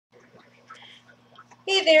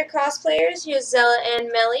Hey there, cosplayers. Here's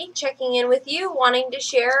zela&melly checking in with you, wanting to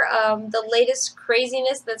share the latest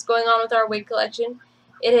craziness that's going on with our wig collection.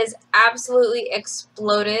 It has absolutely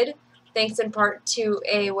exploded, thanks in part to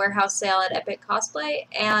a warehouse sale at Epic Cosplay,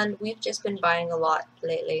 and we've just been buying a lot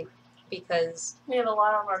lately because we have a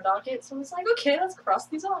lot on our docket, so it's like, okay, let's cross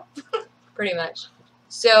these off. pretty much.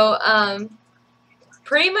 So,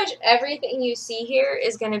 pretty much everything you see here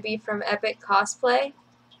is going to be from Epic Cosplay.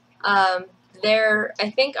 They're,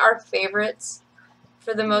 I think, our favorites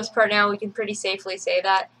for the most part now. We can pretty safely say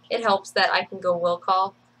that. It helps that I can go will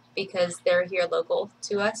call because they're here local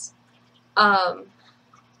to us. But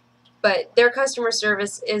their customer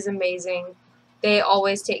service is amazing. They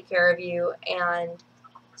always take care of you, and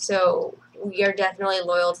so we are definitely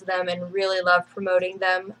loyal to them and really love promoting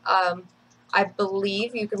them. I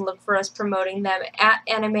believe you can look for us promoting them at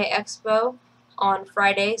Anime Expo on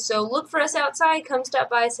Friday. So look for us outside. Come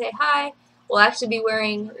stop by, say hi. We'll actually be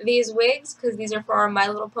wearing these wigs because these are for our My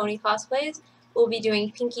Little Pony cosplays. We'll be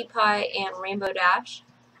doing Pinkie Pie and Rainbow Dash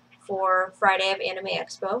for Friday of Anime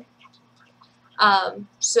Expo.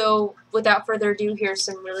 So without further ado, here's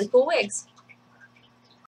some really cool wigs.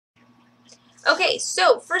 Okay,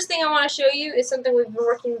 so first thing I want to show you is something we've been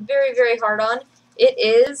working very, very hard on. It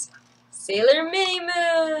is Sailor Mini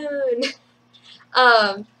Moon!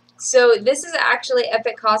 So this is actually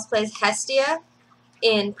Epic Cosplay's Hestia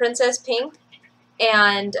in Princess Pink,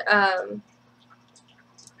 and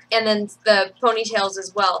then the ponytails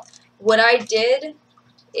as well. What I did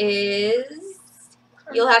is,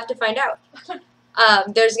 you'll have to find out.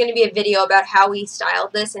 There's going to be a video about how we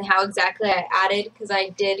styled this and how exactly I added, because I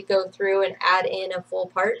did go through and add in a full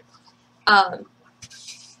part.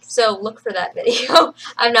 So look for that video.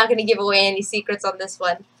 I'm not going to give away any secrets on this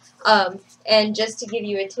one. And just to give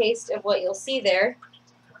you a taste of what you'll see there,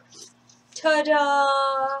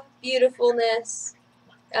 ta-da! Beautifulness.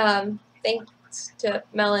 Thanks to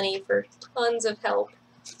Melanie for tons of help.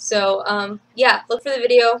 So, yeah, look for the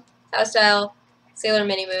video, how to style Sailor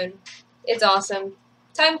Mini Moon. It's awesome.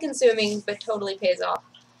 Time consuming, but totally pays off.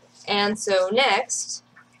 And so next,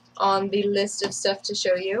 on the list of stuff to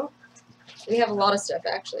show you, we have a lot of stuff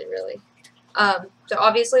actually, really. So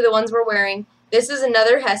obviously the ones we're wearing. This is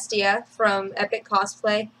another Hestia from Epic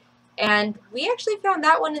Cosplay, and we actually found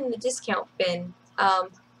that one in the discount bin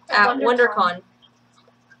at WonderCon.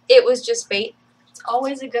 It was just fate. It's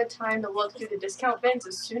always a good time to look through the discount bins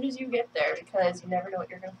as soon as you get there, because you never know what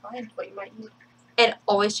you're going to find, what you might need. And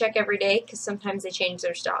always check every day, because sometimes they change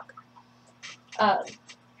their stock.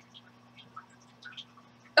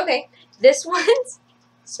 Okay, this one's,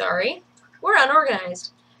 sorry, we're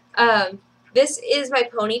unorganized. This is my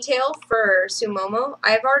ponytail for Sumomo.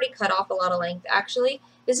 I've already cut off a lot of length, actually.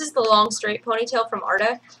 This is the long straight ponytail from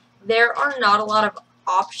Arta. There are not a lot of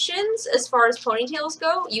options as far as ponytails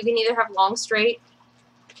go. You can either have long straight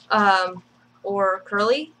or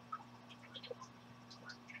curly.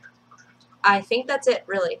 I think that's it,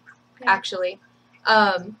 really, actually.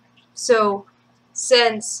 So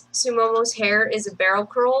since Sumomo's hair is a barrel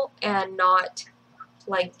curl and not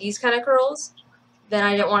like these kind of curls, then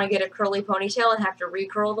I didn't want to get a curly ponytail and have to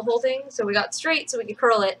recurl the whole thing. So we got straight so we could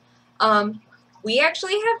curl it. We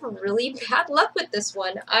actually have really bad luck with this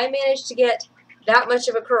one. I managed to get that much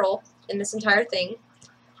of a curl in this entire thing.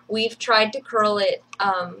 We've tried to curl it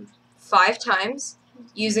 5 times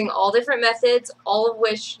using all different methods, all of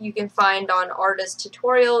which you can find on Arta's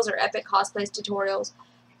tutorials or Epic Cosplay's tutorials.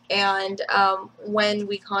 And when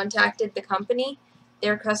we contacted the company,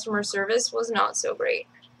 their customer service was not so great.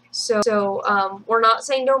 So we're not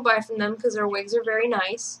saying don't buy from them because their wigs are very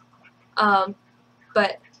nice.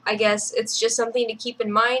 But I guess it's just something to keep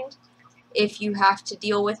in mind if you have to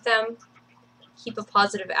deal with them. Keep a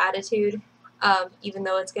positive attitude, even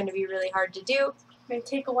though it's going to be really hard to do. It may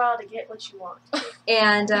take a while to get what you want.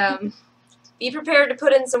 And be prepared to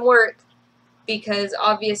put in some work, because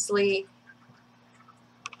obviously,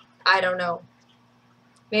 I don't know.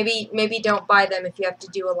 Maybe don't buy them if you have to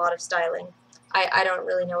do a lot of styling. I don't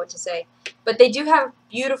really know what to say. But they do have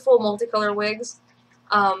beautiful multicolor wigs,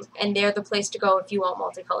 and they're the place to go if you want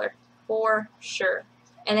multicolor, for sure.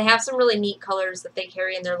 And they have some really neat colors that they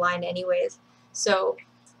carry in their line anyways. So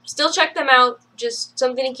still check them out. Just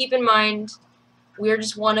something to keep in mind. We're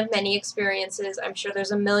just one of many experiences. I'm sure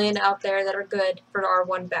there's a million out there that are good for our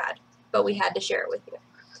one bad, but we had to share it with you.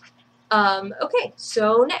 Okay,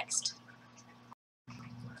 so next.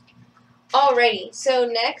 Alrighty, so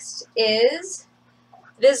next is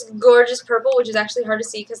this gorgeous purple, which is actually hard to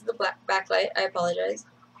see because of the black backlight. I apologize.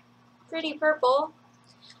 Pretty purple.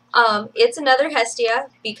 It's another Hestia,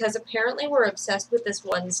 because apparently we're obsessed with this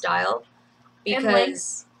one style.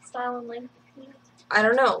 Because style and length. I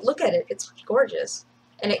don't know. Look at it. It's gorgeous.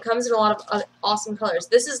 And it comes in a lot of awesome colors.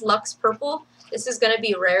 This is Luxe Purple. This is going to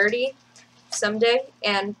be Rarity someday.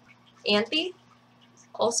 And Anthe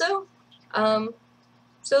also.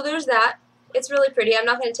 So there's that. It's really pretty. I'm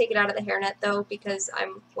not going to take it out of the hairnet, though, because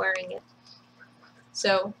I'm wearing it.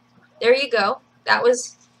 So there you go. That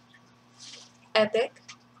was epic.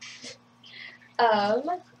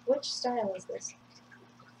 Which style is this?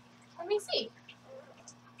 Let me see.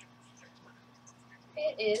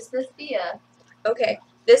 It is the Thea. Okay.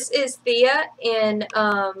 This is Thea in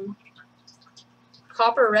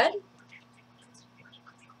Copper Red.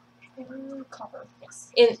 Copper,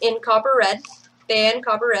 yes. In Copper Red. Thea in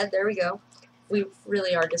Copper Red. There we go. We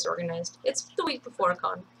really are disorganized. It's the week before a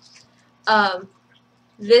con.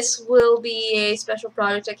 This will be a special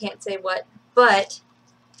project. I can't say what, but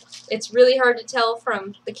it's really hard to tell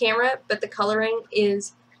from the camera, but the coloring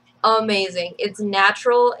is amazing. It's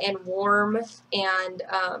natural and warm, and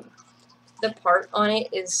the part on it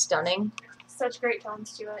is stunning. Such great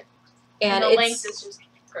tones to it. And the it's, length is just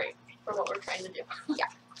great for what we're trying to do. Yeah.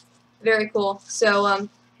 Very cool. So,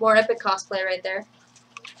 more epic cosplay right there.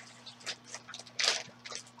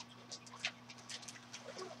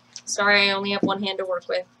 Sorry, I only have one hand to work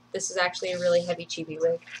with. This is actually a really heavy chibi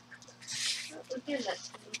wig. Hand that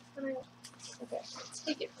to me. Okay,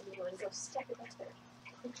 take it from you and go stack it back there.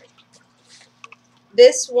 Okay.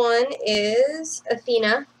 This one is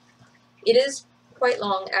Athena. It is quite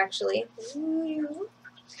long, actually.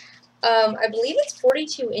 I believe it's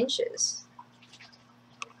 42 inches.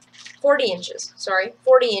 40 inches, sorry.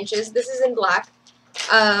 40 inches. This is in black.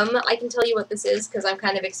 I can tell you what this is because I'm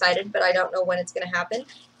kind of excited, but I don't know when it's going to happen.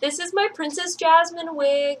 This is my Princess Jasmine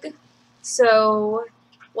wig. So,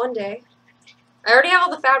 one day. I already have all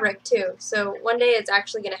the fabric, too. So, one day it's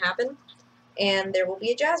actually going to happen. And there will be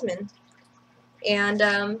a Jasmine. And,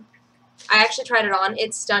 I actually tried it on.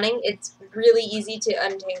 It's stunning. It's really easy to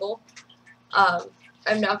untangle.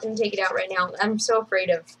 I'm not going to take it out right now. I'm so afraid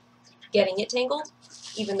of getting it tangled,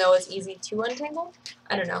 even though it's easy to untangle.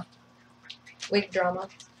 I don't know. Wig drama.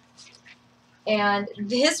 And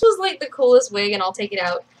this was like the coolest wig, and I'll take it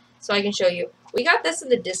out so I can show you. We got this in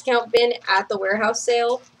the discount bin at the warehouse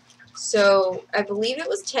sale. So I believe it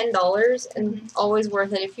was $10, and always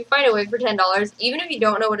worth it. If you find a wig for $10, even if you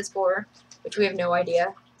don't know what it's for, which we have no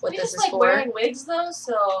idea what this is for. Wearing wigs though,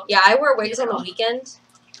 so yeah, I wear wigs on the weekend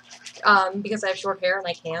because I have short hair and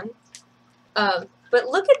I can. But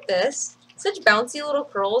look at this. Such bouncy little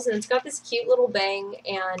curls, and it's got this cute little bang,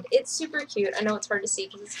 and it's super cute. I know it's hard to see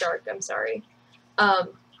because it's dark. I'm sorry.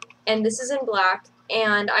 And this is in black,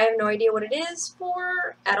 and I have no idea what it is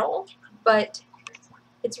for at all, but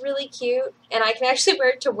it's really cute, and I can actually wear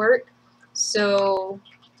it to work. So,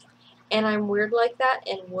 and I'm weird like that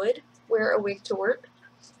and would wear a wig to work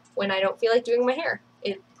when I don't feel like doing my hair.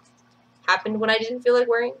 It happened when I didn't feel like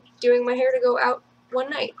doing my hair to go out one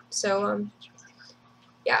night. So,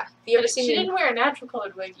 yeah. Have you ever seen She didn't wear a natural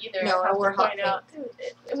colored wig either. No, I wore hot pink.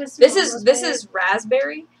 It was This is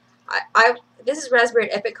raspberry. This is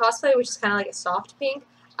raspberry at Epic Cosplay, which is kind of like a soft pink.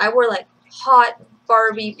 I wore like hot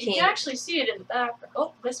Barbie pink. You can actually see it in the back.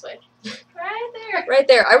 Oh, this way. Right there. Right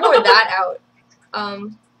there. I wore that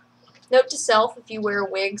out. Note to self: if you wear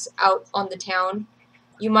wigs out on the town,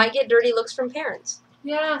 you might get dirty looks from parents.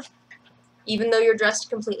 Yeah. Even though you're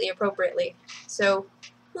dressed completely appropriately. So,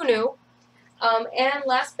 who knew? And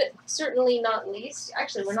last but certainly not least,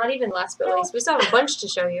 actually we're not even last but least, we still have a bunch to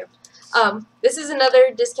show you. This is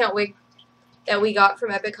another discount wig that we got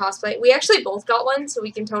from Epic Cosplay. We actually both got one, so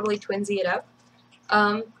we can totally twinsy it up.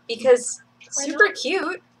 Because super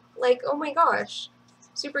cute. Like, oh my gosh.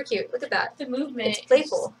 Super cute. Look at that. The movement. It's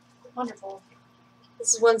playful. Wonderful.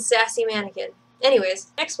 This is one sassy mannequin.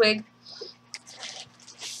 Anyways, next wig.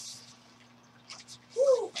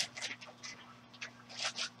 Woo.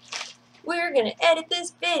 We're gonna edit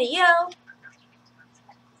this video.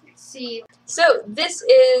 Let's see. So this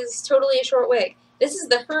is totally a short wig. This is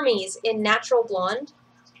the Hermes in natural blonde.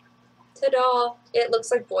 Ta-da! It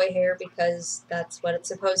looks like boy hair because that's what it's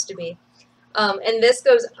supposed to be. And this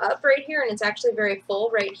goes up right here, and it's actually very full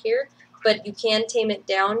right here. But you can tame it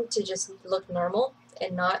down to just look normal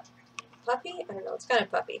and not puffy. I don't know. It's kind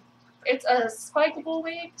of puffy. It's a spikeable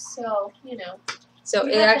wig, so you know. So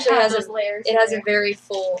it actually has layers. It has a very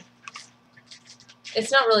full.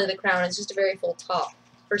 It's not really the crown, it's just a very full top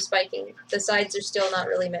for spiking. The sides are still not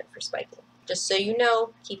really meant for spiking. Just so you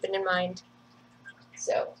know, keep it in mind.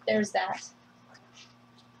 So, there's that.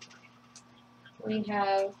 We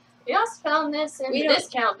also found this in the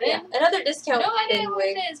discount bin. Yeah, another discount no idea bin what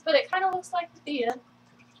wig. it is, but it kind of looks like the Thea.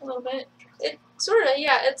 A little bit. It sort of,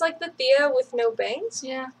 yeah, it's like the Thea with no bangs.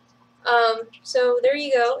 Yeah. So there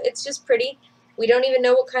you go. It's just pretty. We don't even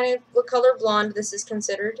know what color blonde this is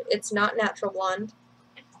considered. It's not natural blonde.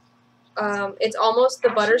 It's almost the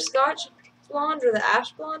butterscotch blonde or the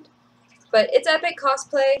ash blonde, but it's epic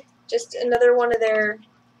cosplay. Just another one of their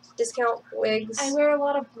discount wigs. I wear a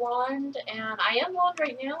lot of blonde, and I am blonde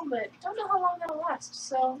right now, but don't know how long that'll last.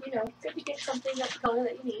 So, you know, good to get something that's the color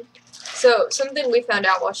that you need. So something we found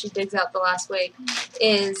out while she digs out the last wig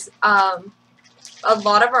is a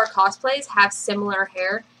lot of our cosplays have similar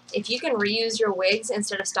hair. If you can reuse your wigs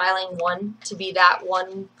instead of styling one to be that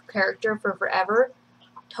one character for forever,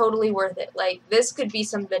 totally worth it. Like, this could be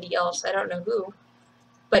somebody else. I don't know who,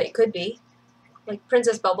 but it could be. Like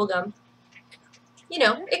Princess Bubblegum. You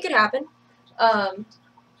know, it could happen.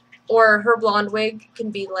 Or her blonde wig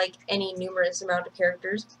can be like any numerous amount of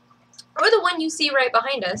characters. Or the one you see right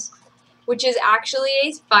behind us, which is actually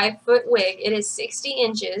a 5-foot wig. It is 60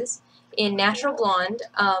 inches in natural blonde.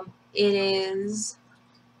 It is,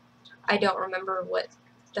 I don't remember what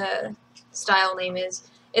the style name is.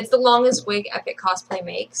 It's the longest wig Epic Cosplay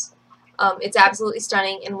makes. It's absolutely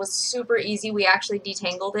stunning and was super easy. We actually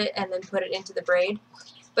detangled it and then put it into the braid.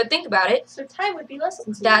 But think about it. So Ty would be less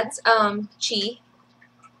than That's Chi,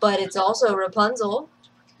 but it's also Rapunzel.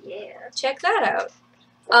 Yeah. Check that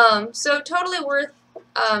out. So totally worth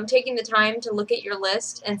taking the time to look at your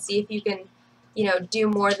list and see if you can, you know, do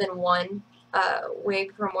more than one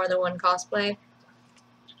wig for more than one cosplay.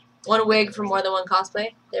 One wig for more than one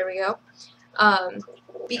cosplay. There we go.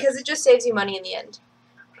 Because it just saves you money in the end.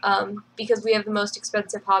 Because we have the most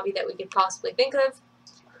expensive hobby that we could possibly think of.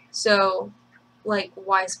 So, like,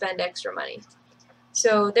 why spend extra money?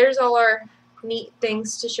 So there's all our neat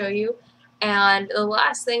things to show you. And the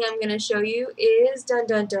last thing I'm going to show you is, dun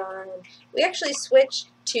dun dun, we actually switched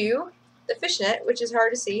to the fishnet, which is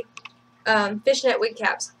hard to see, fishnet wig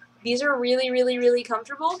caps. These are really, really, really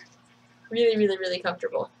comfortable. Really, really, really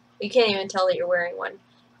comfortable. You can't even tell that you're wearing one.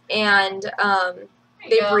 And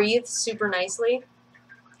they breathe super nicely.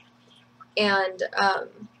 And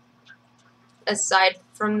aside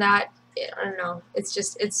from that, I don't know, it's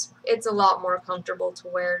just, it's a lot more comfortable to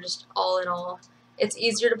wear, just all in all. It's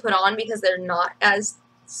easier to put on because they're not as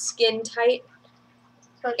skin tight.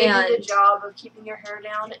 But they do the job of keeping your hair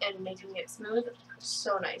down and making it smooth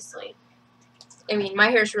so nicely. I mean, my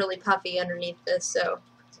hair's really puffy underneath this, so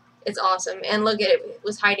it's awesome. And look at it, it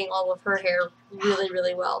was hiding all of her hair really,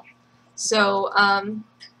 really well. So,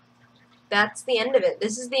 that's the end of it.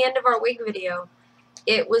 This is the end of our wig video.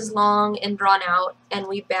 It was long and drawn out, and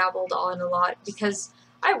we babbled on a lot because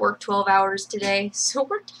I worked 12 hours today, so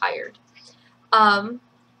we're tired.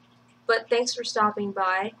 But thanks for stopping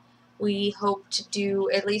by. We hope to do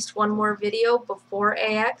at least one more video before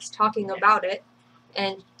AX talking about it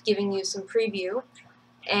and giving you some preview.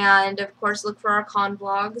 And, of course, look for our con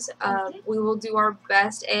vlogs. We will do our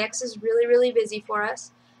best. AX is really, really busy for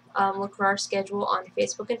us. Look for our schedule on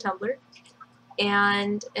Facebook and Tumblr.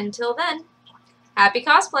 And until then, happy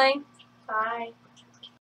cosplaying! Bye.